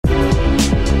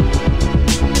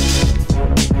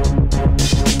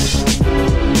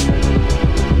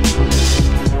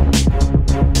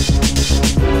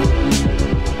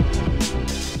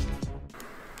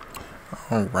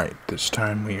Alright, this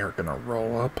time we are gonna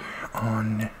roll up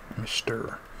on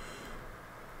Mr.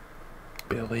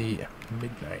 Billy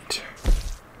Midnight.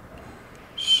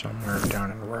 Somewhere down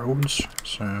in the roads,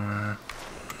 so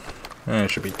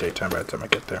it should be daytime by the time I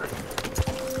get there.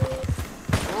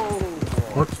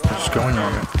 What is going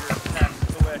on?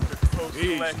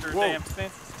 Damn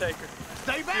census taker.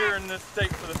 Stay back! You're in this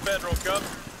state for the federal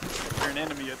government. You're an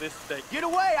enemy of this state. Get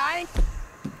away! I ain't.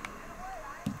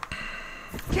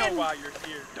 You know why you're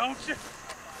here, don't you?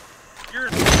 You're.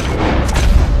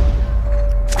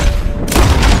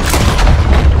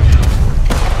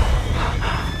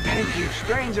 Thank you,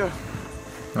 stranger.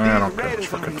 I don't care if it's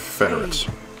for Confederates.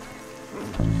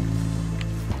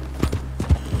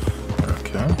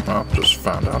 Okay, well, just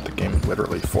found out the game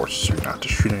literally forces you not to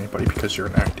shoot anybody because you're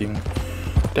an acting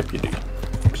deputy.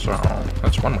 So,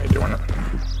 that's one way of doing it.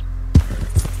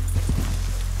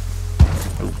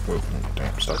 Oh,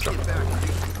 damn, start jumping.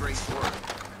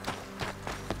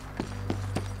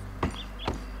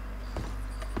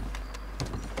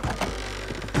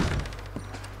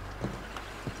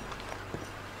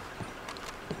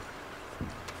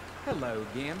 Hello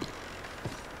again.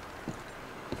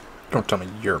 Don't tell me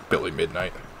you're Billy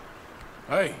Midnight.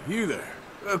 Hey, you there.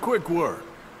 A quick word.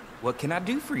 What can I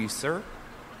do for you, sir?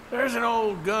 There's an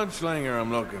old gunslinger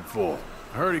I'm looking for.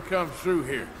 I heard he comes through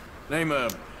here. Name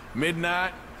of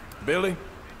Midnight? Billy?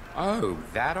 Oh,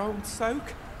 that old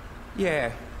soak?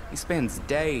 Yeah, he spends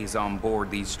days on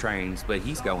board these trains, but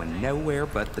he's going nowhere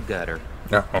but the gutter.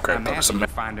 Yeah, okay. I imagine you'll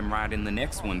find him right in the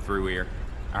next one through here.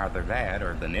 Either that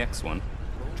or the next one.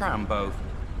 Try them both.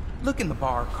 Look in the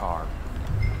bar car.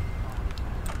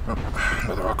 Oh,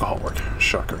 another alcohol word.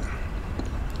 Shocker.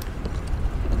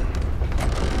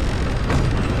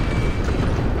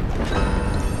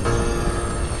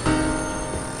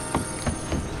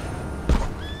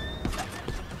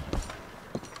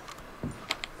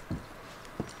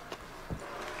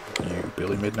 You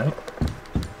Billy Midnight?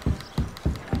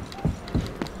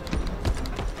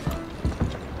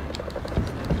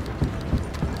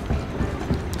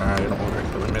 You don't look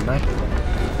like Billy Midnight.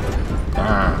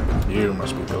 You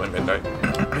must be Billy Midnight.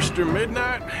 Mr.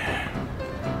 Midnight?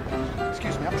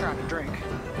 Excuse me, I'm trying to drink.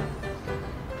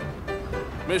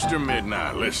 Mr.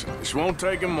 Midnight, listen, this won't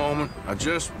take a moment. I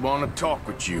just want to talk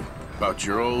with you about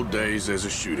your old days as a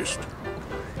shootist.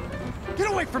 Get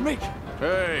away from me!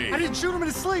 Hey! I didn't shoot him in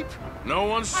his sleep! No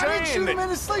one's saying I didn't shoot him that. in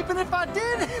his sleep, and if I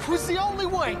did, it was the only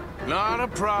way! Not a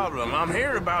problem. I'm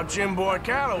here about Jim Boy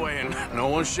Calloway, and no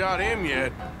one shot him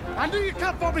yet. I knew you'd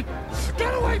come for me!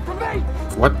 Get away from me!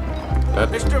 What? That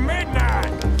Mr.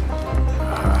 Midnight!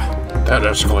 that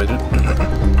escalated.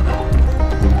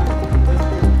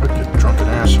 Look, you drunken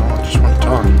asshole. I just want to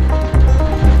talk.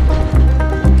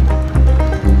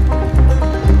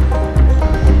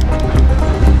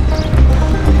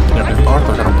 Yeah, if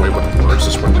Arthur had a way with words,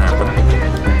 this wouldn't happen.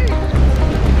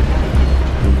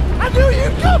 I knew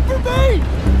you'd come for me!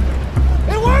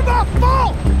 It weren't my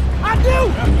fault! I knew!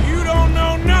 You don't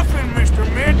know nothing, Mr.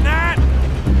 Midnight.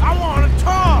 I want to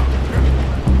talk.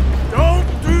 Don't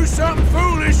do something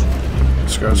foolish.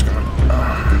 This guy's gonna...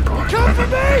 boy. Come for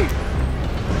me!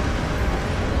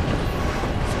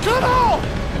 Come on!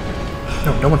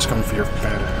 No, no one's coming for your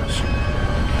fat ass.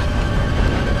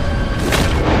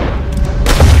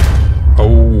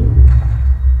 Oh.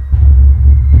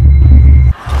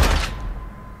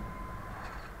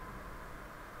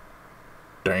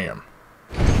 Damn.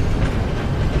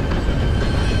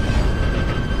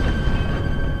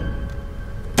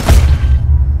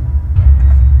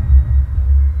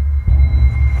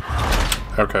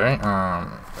 Okay,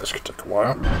 this could take a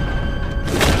while.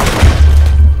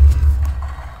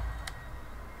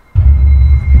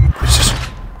 What is this?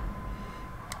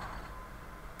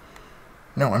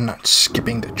 No, I'm not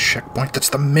skipping the checkpoint. That's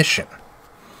the mission.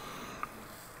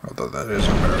 Although that is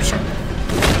embarrassing.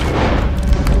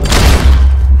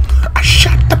 I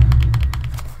shot the...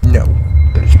 No,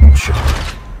 that is bullshit.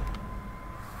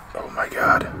 Oh my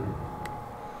god.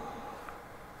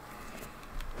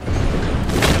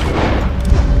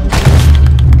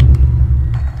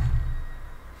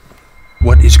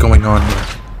 What is going on here?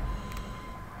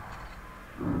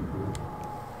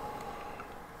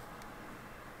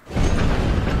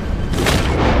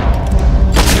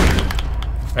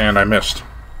 And I missed.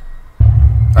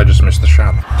 I just missed the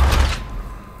shot.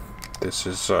 This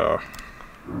is,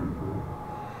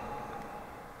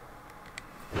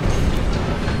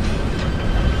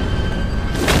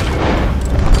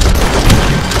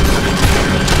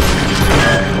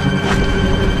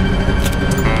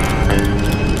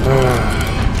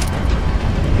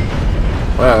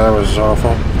 Wow, that was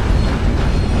awful.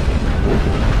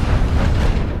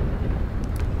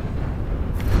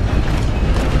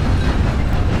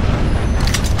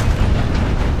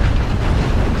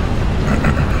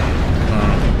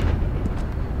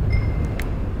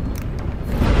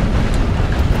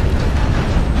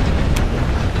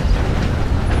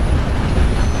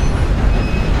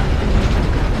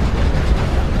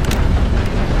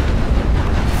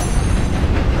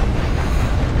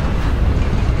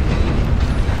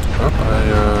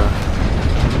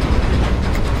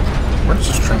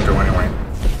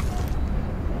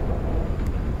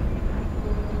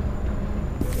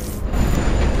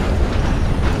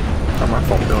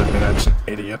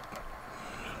 idiot.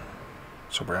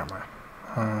 So where am I?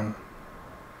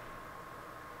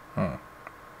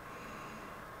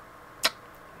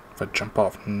 If I jump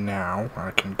off now,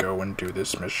 I can go and do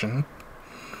this mission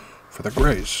for the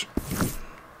Greys.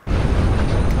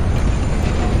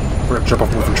 We're gonna jump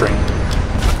off a moving train.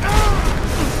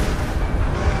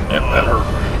 Yep, that hurt.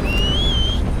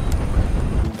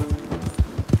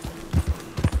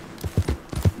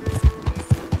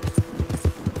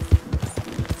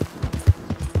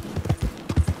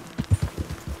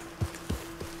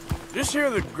 This here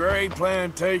the Gray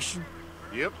Plantation?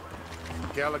 Yep.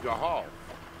 Gallagher Hall.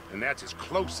 And that's as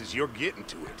close as you're getting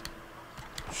to it.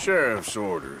 Sheriff's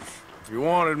orders. You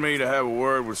wanted me to have a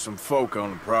word with some folk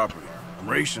on the property. I'm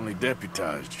recently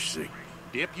deputized, you see.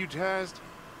 Deputized?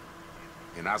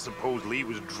 And I suppose Lee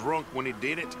was drunk when he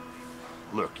did it?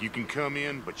 Look, you can come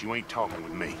in, but you ain't talking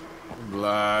with me.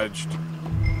 Obliged.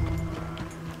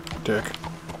 Dick.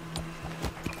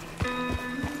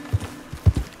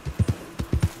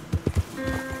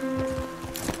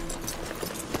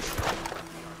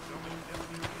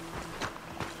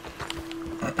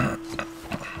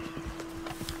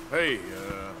 Hey,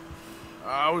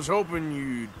 I was hoping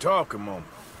you'd talk a moment.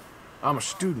 I'm a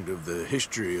student of the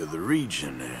history of the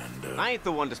region, and, I ain't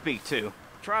the one to speak to.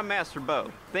 Try Master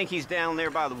Bo. Think he's down there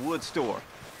by the wood store.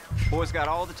 Boy's got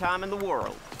all the time in the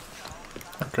world.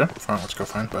 Okay, fine, let's go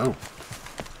find Bo.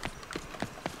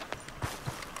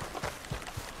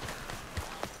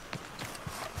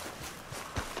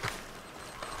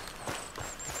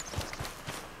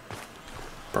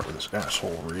 Probably this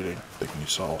asshole reading, thinking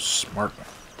he's all smart.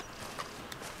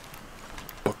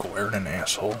 Book wearing an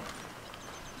asshole.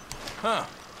 Huh.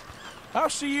 I'll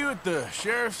see you at the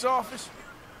sheriff's office.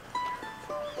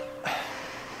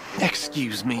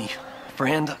 Excuse me,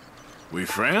 friend. We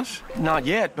friends? Not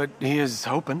yet, but he is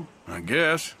hoping. I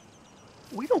guess.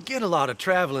 We don't get a lot of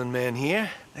traveling men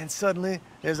here. Then suddenly,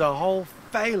 there's a whole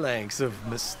phalanx of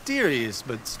mysterious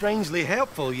but strangely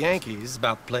helpful Yankees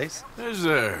about the place. Is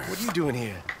there? What are you doing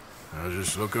here? I was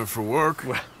just looking for work.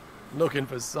 Well, looking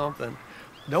for something.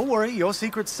 Don't worry, your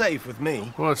secret's safe with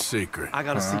me. What secret? I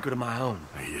got a secret of my own.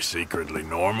 Are you secretly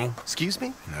normal? Excuse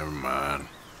me? Never mind.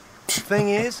 Thing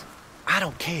is, I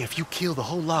don't care if you kill the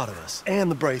whole lot of us and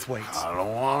the Braithwaites. I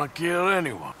don't want to kill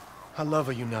anyone. I love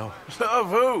her, you know. Love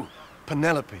who?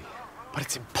 Penelope. But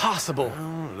it's impossible.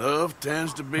 Love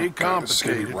tends to be Skinny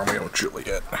complicated. Romeo and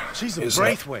Juliet. She's a Is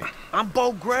Braithwaite. I'm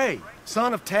Bo Gray,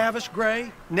 son of Tavish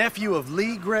Gray, nephew of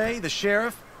Lee Gray, the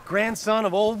sheriff, grandson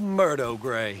of old Murdo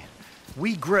Gray.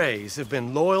 We Grays have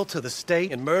been loyal to the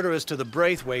state and murderous to the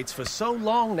Braithwaites for so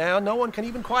long now, no one can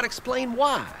even quite explain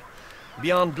why.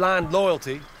 Beyond blind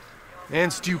loyalty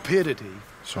and stupidity.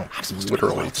 So I'm supposed to be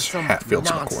literally loyal to it's some Hatfields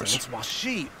nonsense, McCoys. while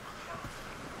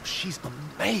she's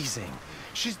amazing.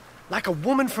 She's like a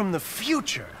woman from the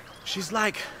future. She's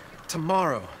like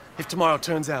tomorrow, if tomorrow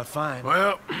turns out fine.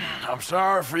 Well, I'm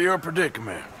sorry for your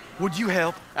predicament. Would you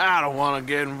help? I don't want to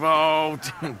get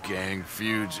involved in gang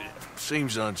feuds. It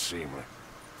seems unseemly.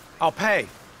 I'll pay.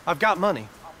 I've got money.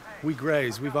 We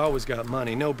Grays, we've always got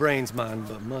money. No brains, mind,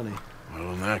 but money.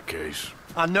 Well, in that case...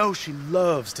 I know she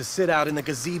loves to sit out in the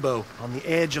gazebo on the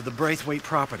edge of the Braithwaite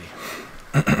property.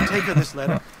 Take her this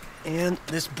letter and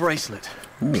this bracelet,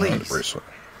 Ooh, please. another bracelet.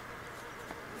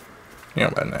 Yeah,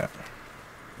 I'm betting that.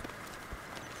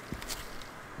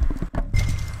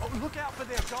 Oh, look out for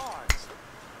their guards.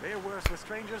 They're worse with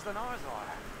strangers than ours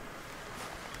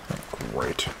are.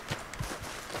 Great.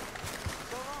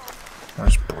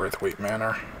 Where's Braithwaite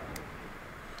Manor?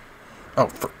 Oh,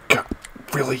 for God.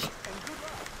 Really?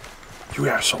 You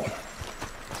asshole.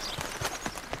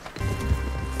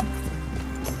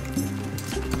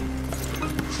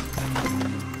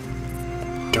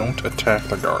 Don't attack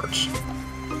the guards.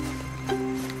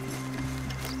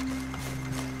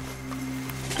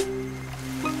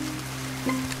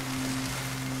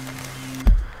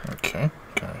 Okay,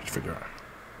 can I figure out?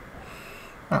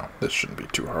 Oh, this shouldn't be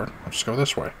too hard. I'll just go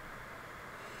this way.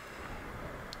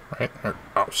 Right?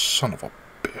 Oh, son of a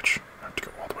bitch. I have to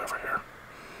go all the way over here.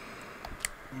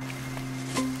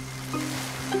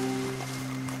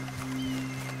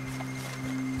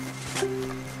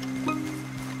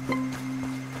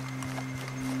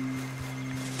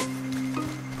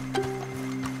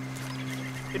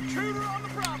 Intruder on the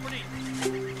property.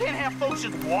 You can't have folks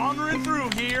just wandering through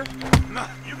here.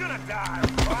 You're gonna die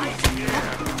right here.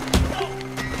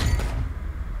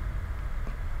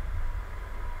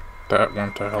 That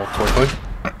went to hell quickly.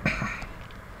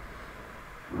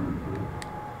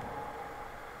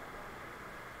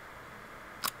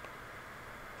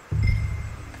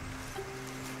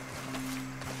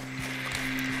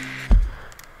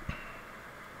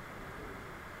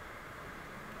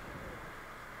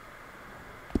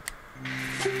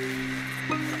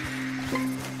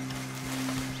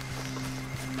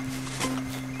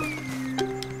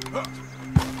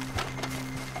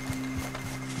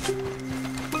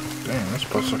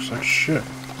 This looks like shit.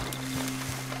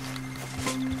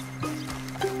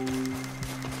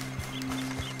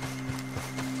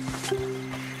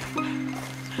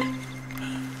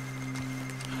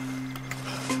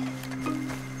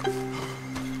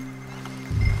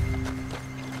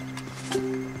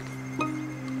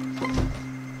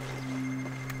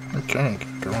 Okay,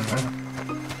 go in there.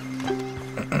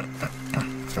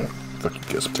 Oh, fuck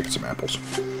you guys, I'm taking some apples.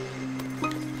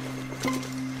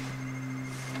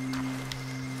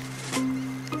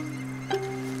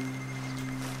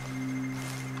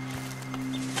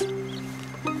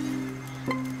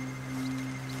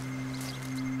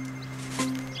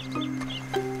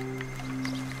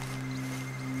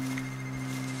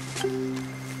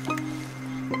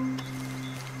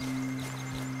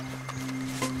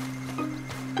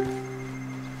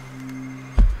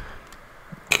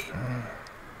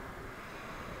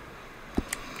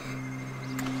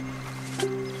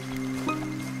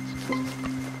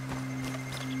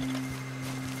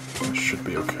 This should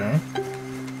be okay.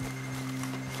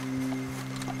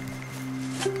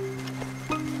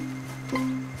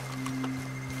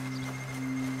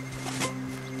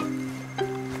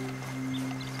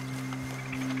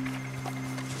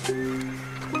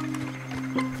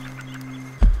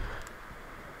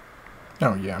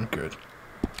 Oh yeah, I'm good.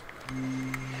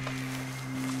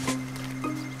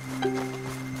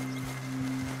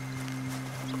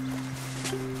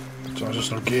 So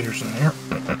there's no gators in here.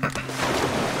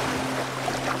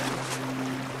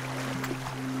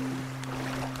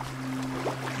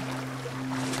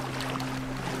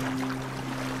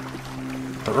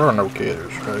 There are no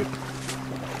gators, right?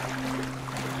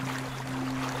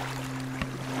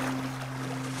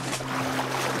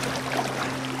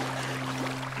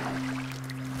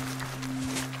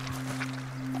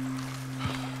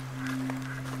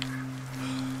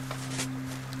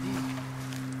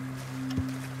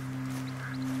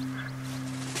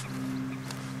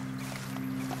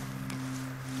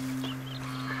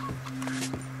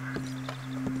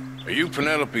 Are you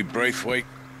Penelope Braithwaite?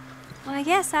 Well,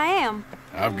 yes, I am.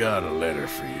 I've got a letter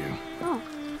for you. Oh.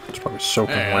 It's probably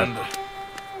soaking And wet.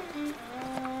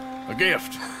 a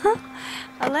gift.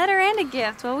 A letter and a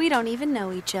gift. Well, we don't even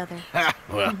know each other.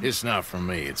 Well, it's not from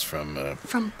me. It's from,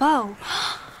 From Bo.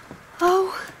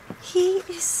 Oh, he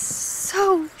is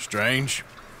so... Strange.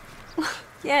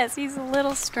 Yes, he's a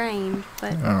little strange,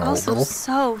 but Oh, also little.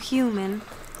 so human.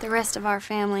 The rest of our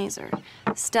families are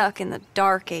stuck in the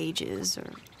dark ages,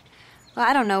 or... Well,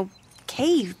 I don't know,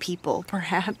 cave people,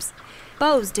 perhaps.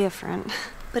 Bo's different.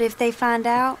 But if they find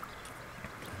out,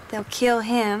 they'll kill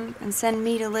him and send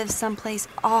me to live someplace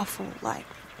awful like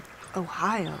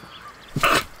Ohio.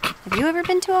 Have you ever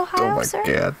been to Ohio, Oh my sir?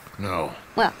 god. No.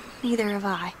 Well, neither have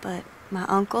I, but my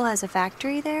uncle has a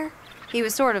factory there. He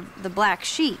was sort of the black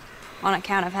sheep on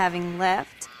account of having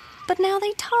left. But now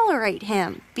they tolerate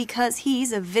him because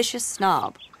he's a vicious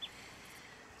snob.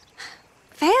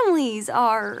 Families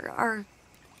are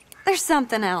there's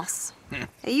something else.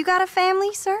 You got a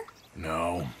family, sir?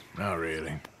 No, not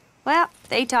really. Well,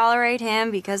 they tolerate him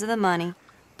because of the money.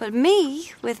 But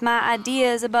me, with my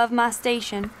ideas above my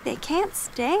station, they can't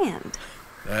stand.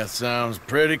 That sounds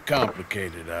pretty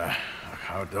complicated. I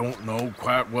don't know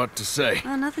quite what to say.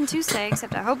 Well, nothing to say,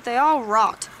 except I hope they all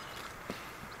rot.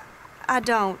 I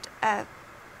don't,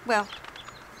 well,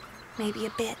 maybe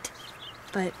a bit.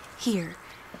 But here,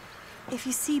 if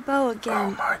you see Bo again,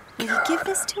 Oh my will you give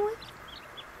this to him?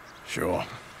 Sure.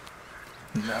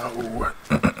 No.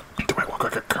 Do I look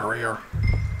like a courier?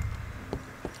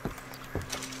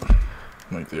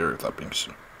 Like the area without being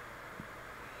seen.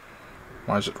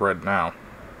 Why is it red now?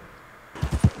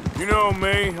 You know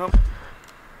me,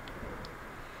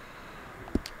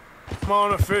 I'm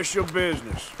on official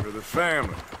business for the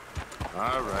family.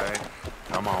 All right,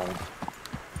 come on.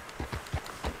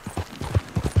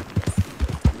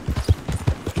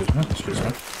 Excuse me, excuse me.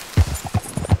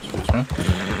 Excuse me.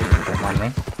 Don't mind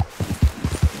me.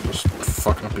 Just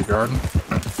fucking up your garden.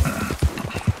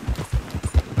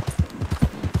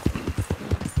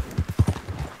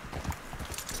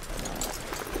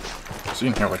 Is he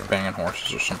in here like banging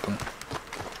horses or something?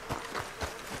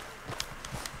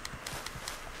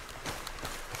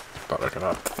 Thought I got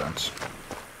out the fence.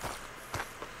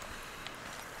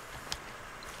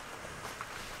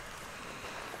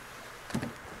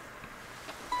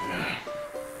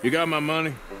 You got my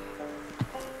money?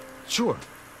 Sure.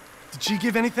 Did she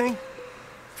give anything?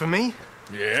 For me?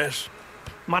 Yes.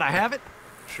 Might I have it?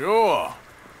 Sure.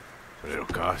 But it'll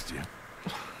cost you.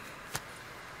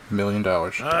 $1 million.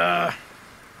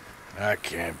 I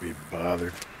can't be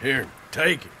bothered. Here,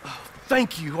 take it.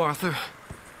 Thank you, Arthur.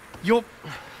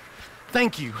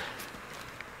 Thank you.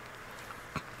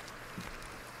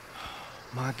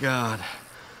 My God.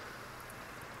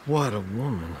 What a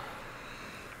woman.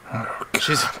 Oh,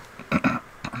 She's...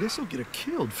 This'll get her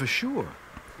killed for sure.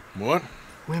 What?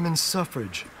 Women's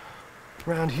suffrage.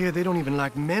 Around here, they don't even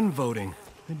like men voting.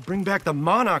 They'd bring back the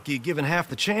monarchy given half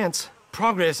the chance.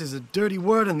 Progress is a dirty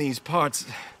word in these parts.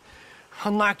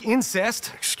 Unlike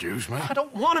incest. Excuse me? I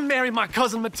don't want to marry my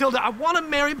cousin Matilda. I want to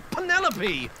marry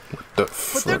Penelope.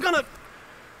 But they're gonna...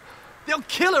 They'll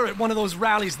kill her at one of those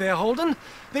rallies they're holding.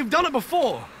 They've done it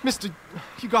before. Mister,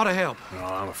 you gotta help. No,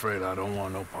 I'm afraid I don't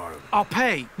want no part of it. I'll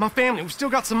pay. My family, we've still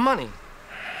got some money.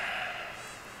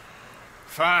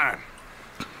 Fine.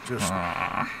 Just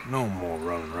no more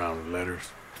running around with letters.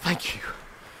 Thank you.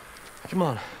 Come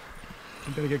on.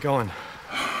 We better get going.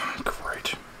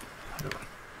 Great.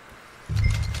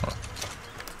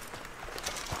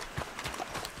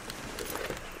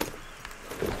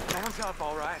 Sounds up,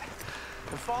 all right.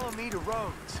 And follow me to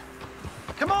Rhodes.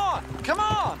 Come on! Come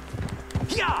on!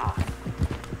 Yeah!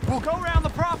 We'll go around the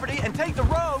property and take the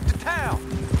road to town.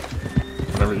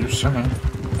 Whatever you say,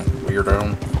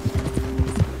 weirdo.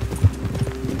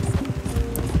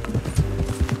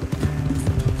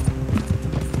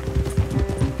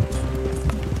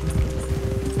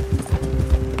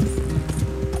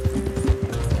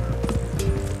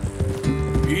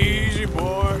 Easy,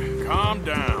 boy. Calm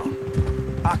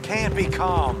down. I can't be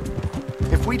calm.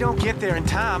 If we don't get there in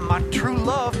time, my true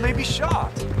love may be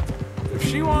shot. If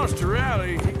she wants to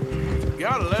rally, you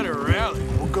gotta let her rally.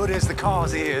 Well, good as the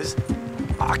cause is,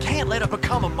 I can't let her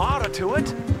become a martyr to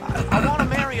it. I want to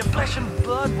marry a flesh and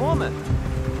blood woman,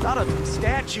 not a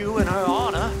statue in her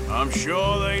honor. I'm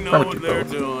sure they know what they're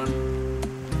doing.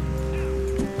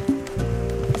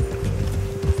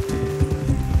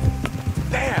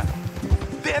 There!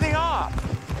 There they are!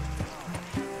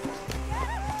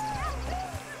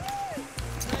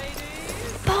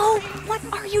 Bo, what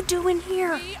are you doing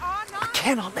here? I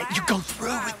cannot let you go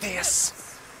through with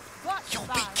this. You'll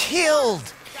be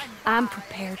killed. I'm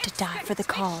prepared to die for the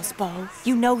cause, Bo.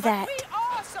 You know that.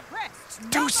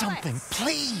 Do something,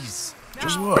 please.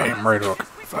 Just what? Bam, right hook.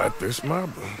 Fight this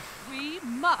mob. We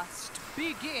must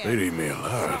begin. They'd eat me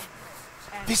alive.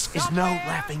 This is no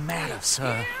laughing matter,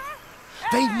 sir.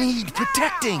 They need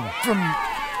protecting from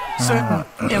certain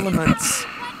elements.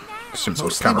 Seems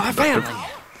Mostly my counterproductive. family.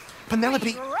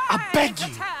 Penelope, I beg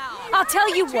you. I'll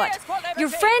tell you what. Your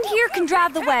friend here can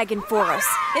drive the wagon for us.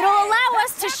 It'll allow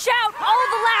us to shout all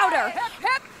the louder.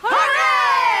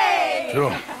 Hooray!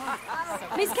 Sure.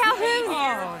 Miss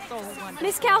Calhoun.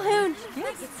 Miss Calhoun.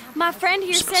 My friend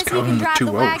here says he Calhoun can with drive two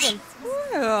the O's. wagon.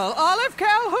 Well, Olive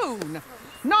Calhoun.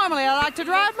 Normally I like to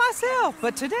drive myself,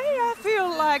 but today I feel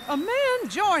like a man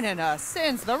joining us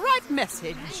sends the right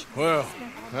message. Well,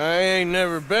 I ain't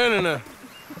never been in a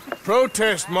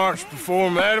protest march before,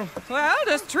 madam. Well,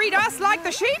 just treat us like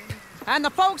the sheep, and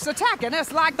the folks attacking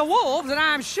us like the wolves, and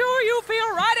I'm sure you'll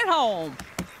feel right at home.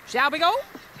 Shall we go?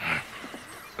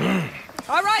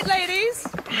 All right, ladies.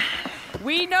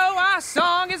 We know our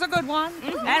song is a good one,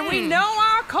 and we know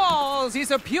our cause is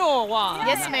a pure one.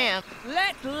 Yes, ma'am.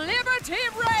 Let liberty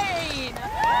reign!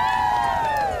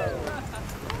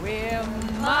 We're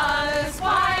mothers,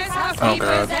 wives, Oh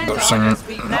god, they're singing.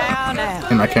 Now.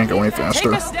 And I can't go any faster.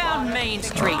 Take us down Main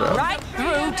Street, God. right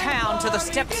through town to the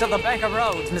steps of the Bank of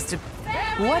Rhodes, Mr.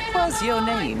 What was your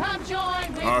name?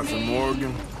 Arthur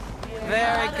Morgan.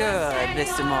 Very good,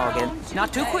 Mr. Morgan.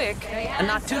 Not too quick and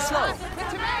not too slow.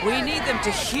 We need them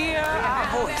to hear our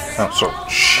voice. Oh, so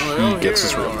he gets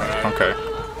his real name. Okay.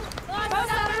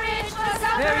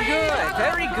 Very good,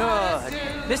 very good.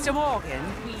 Mr. Morgan,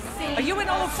 are you an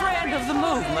old friend of the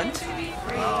movement?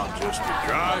 I'm just a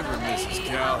driver, Mrs.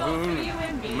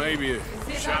 Calhoun. Maybe a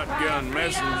shotgun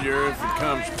messenger if it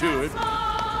comes to it.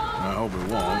 I hope it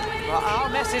won't. Well, our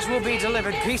message will be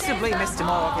delivered peaceably, Mr.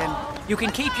 Morgan. You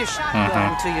can keep your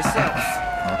shotgun to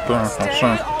yourself. Stay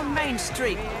on Main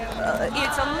Street.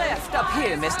 It's a left up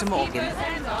here, Mr. Morgan.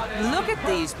 Look at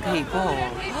these people.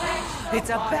 It's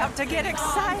about to get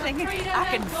exciting. I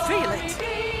can feel it.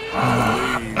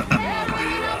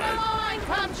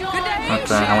 Good day,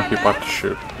 Okay, how many people have to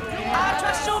shoot? I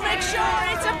trust you'll make sure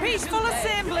it's a peaceful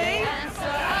assembly.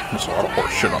 There's a lot of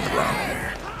horse shit on the ground.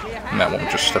 And that won't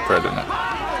just step right in it.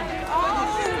 Oh,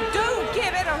 do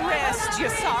give it a rest, you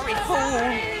sorry fool.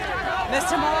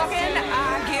 Mr. Morgan,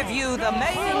 I give you the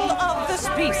male of the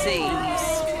species.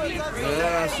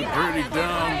 Yeah, that's a pretty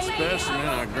dumb specimen,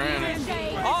 I grant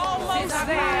it. Almost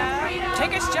there.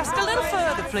 Take us just a little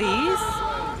further, please.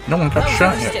 No one got Those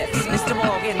shot are the yet. steps, Mr.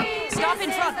 Morgan. Stop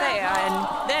in front there, and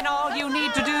then all you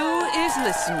need to do is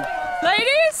listen.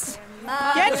 Ladies,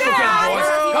 get down!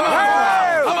 Come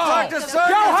on! Come on! Go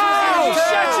home!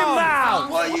 Shut your mouth!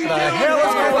 hell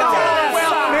is going on?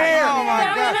 Welcome here. Oh my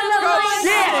God.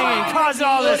 Shit! Cause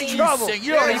all this trouble.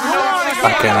 You don't even know. I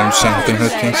can't understand anything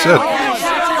this thing said.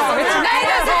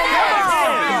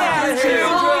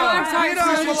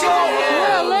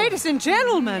 Well, ladies and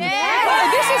gentlemen,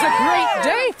 this is a great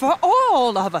day for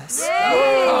all of us.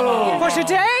 For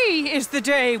today is the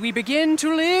day we begin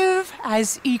to live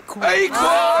as equals.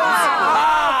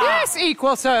 Yes,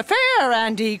 equal, sir. Fair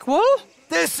and equal.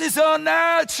 This is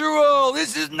unnatural.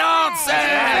 This is nonsense.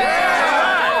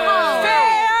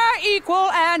 Fair,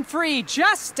 equal, and free,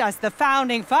 just as the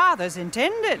Founding Fathers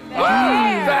intended.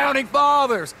 Founding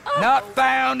fathers, not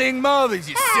founding mothers,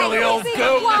 you silly old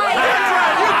goat.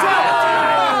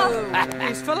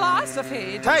 Is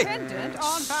philosophy dependent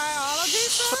on biology?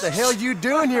 What the hell you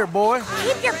doing here, boy?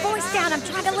 Keep your voice down. I'm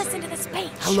trying to listen to the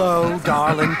speech. Hello,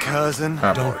 darling cousin.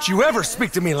 Don't you ever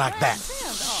speak to me like that.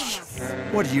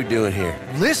 What are you doing here?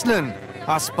 Listening,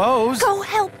 I suppose. Go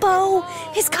help Bo.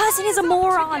 His cousin is a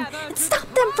moron. And stop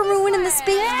them from ruining the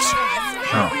speech.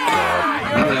 Oh,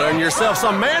 God. You learn yourself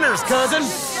some manners, cousin.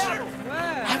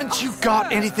 Haven't you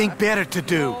got anything better to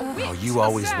do? Oh, you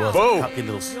always was Bo, a puppy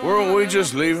little... weren't we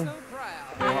just leaving?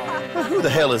 Who the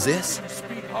hell is this?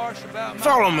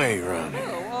 Follow me, Ronnie.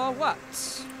 What?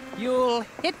 You'll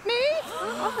hit me?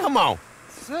 Come on.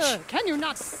 Sir, can you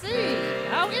not see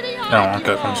how idiotic No,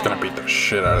 okay, you I'm just are? gonna beat the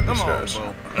shit out of these guys.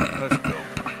 Bo. Let's go.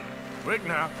 Quick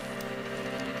now.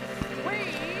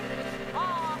 We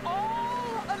are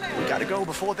all Americans. We gotta go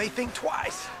before they think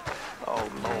twice. Oh,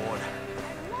 Lord.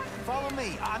 Follow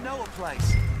me. I know a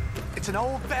place. It's an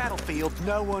old battlefield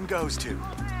no one goes to.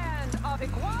 Land of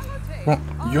equality. Well,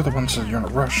 you're the one that said you're in a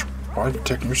rush. Why are you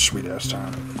taking your sweet ass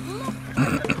time?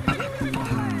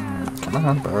 Come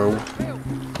on, Bo.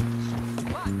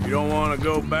 You don't want to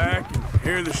go back and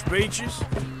hear the speeches?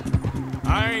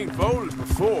 I ain't voted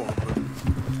before, but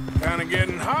kind of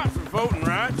getting hot for voting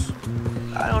rights.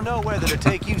 I don't know whether to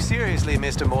take you seriously,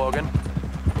 Mr. Morgan.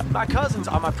 My cousins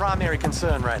are my primary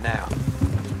concern right now.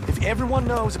 If everyone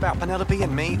knows about Penelope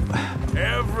and me...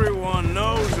 Everyone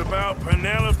knows about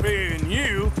Penelope and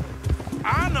you.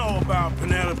 I know about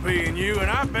Penelope and you,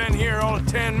 and I've been here all of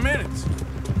 10 minutes.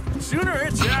 The sooner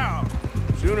it's out,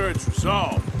 the sooner it's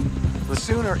resolved. The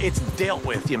sooner it's dealt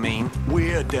with, you mean?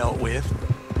 We're dealt with.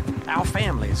 Our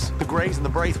families, the Grays and the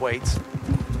Braithwaites,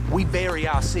 we bury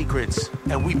our secrets,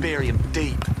 and we bury them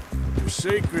deep. Your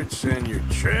secrets and your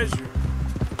treasure.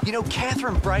 You know,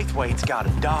 Catherine Braithwaite's got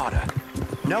a daughter.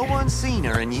 No one's seen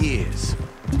her in years.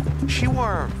 She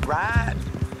weren't right,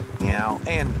 you know,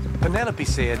 and Penelope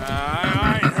said...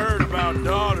 I ain't heard about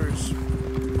daughters.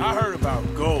 I heard about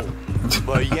gold.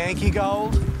 But Yankee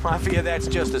gold? I fear that's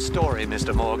just a story,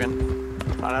 Mr. Morgan.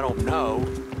 I don't know.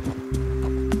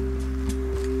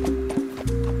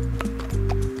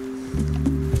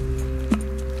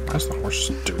 How's the horse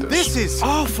do this? This is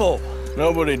awful!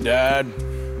 Nobody died.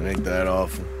 Ain't that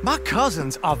awful? My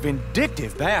cousins are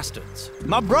vindictive bastards.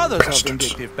 My brothers are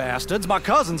vindictive bastards. My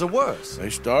cousins are worse.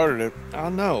 They started it. I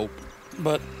know,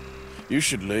 but... You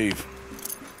should leave.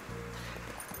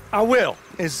 I will,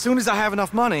 as soon as I have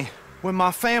enough money. When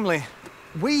my family...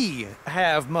 We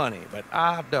have money, but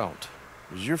I don't.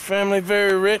 Is your family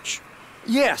very rich?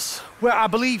 Yes, well, I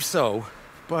believe so.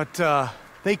 But,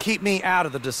 they keep me out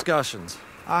of the discussions.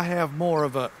 I have more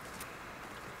of a...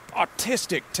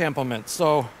 artistic temperament,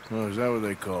 so... Oh, is that what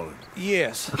they call it?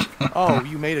 Yes. Oh,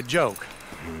 you made a joke.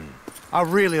 I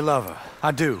really love her.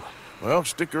 I do. Well,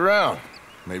 stick around.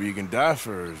 Maybe you can die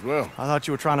for her as well. I thought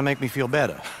you were trying to make me feel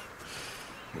better.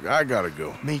 Look, I gotta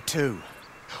go. Me too.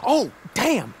 Oh,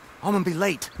 damn! I'm gonna be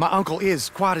late. My uncle is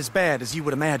quite as bad as you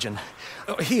would imagine.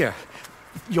 Here,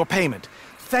 your payment.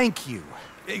 Thank you.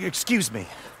 Excuse me.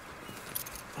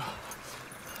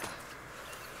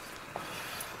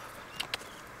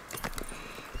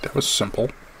 That was simple.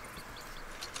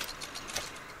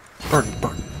 Pardon.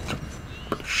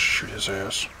 Shoot his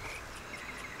ass.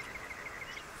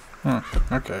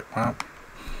 Okay, well.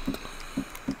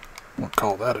 We'll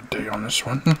call that a day on this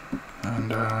one.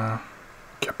 And,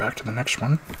 get back to the next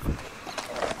one.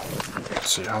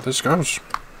 Let's see how this goes.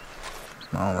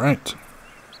 Alright.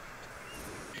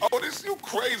 Oh, this you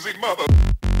crazy mother...